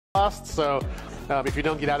blast. So if you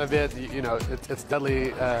don't get out of it, you know, it's deadly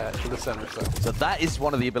in the center. So that is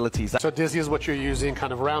one of the abilities. So Dizzy is what you're using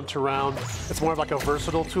kind of round to round. It's more of like a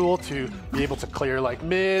versatile tool to be able to clear like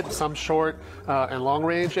mid, some short and long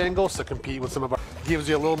range angles to compete with some of our, gives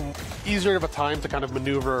you a little easier of a time to kind of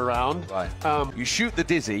maneuver around. Right. You shoot the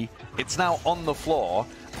Dizzy, it's now on the floor,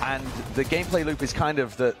 and the gameplay loop is kind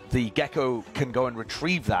of that the Gekko can go and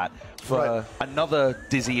retrieve that for another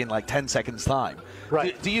Dizzy in like 10 seconds time.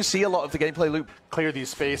 Right. Do you see a lot of the gameplay loop? Clear these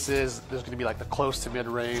spaces. There's going to be like the close to mid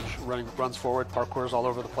range, runs forward, parkours all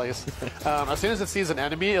over the place. As soon as it sees an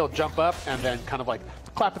enemy, it'll jump up and then kind of like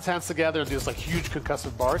clap its hands together and do this like huge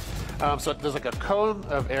concussive bark. So there's like a cone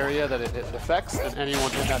of area that it affects, and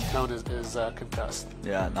anyone in that cone is concussed.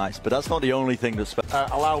 Yeah, nice. But that's not the only thing that's...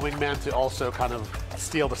 allow Wingman to also kind of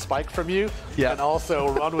steal the spike from you and also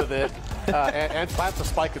run with it and plant the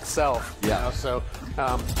spike itself. You know? So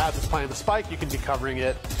as it's planting the spike, you can be covering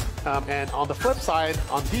it. And on the flip side,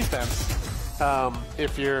 on defense,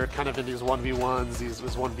 if you're kind of in these 1v1s, these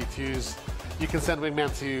 1v2s, you can send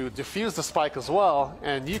Wingman to defuse the spike as well,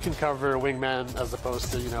 and you can cover Wingman as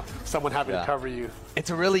opposed to, you know, someone having to cover you.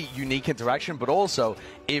 It's a really unique interaction, but also,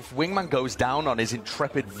 if Wingman goes down on his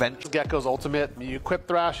intrepid venture... Gekko's ultimate, you equip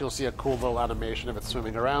Thrash, you'll see a cool little animation of it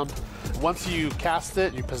swimming around. Once you cast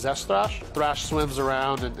it, you possess Thrash. Thrash swims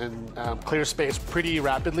around and clears space pretty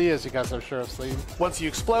rapidly, as you guys are sure have seen. Once you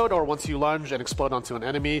explode, or once you lunge and explode onto an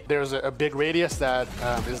enemy, there's a big radius that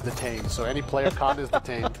is detained. So any player caught is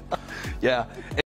detained. Yeah.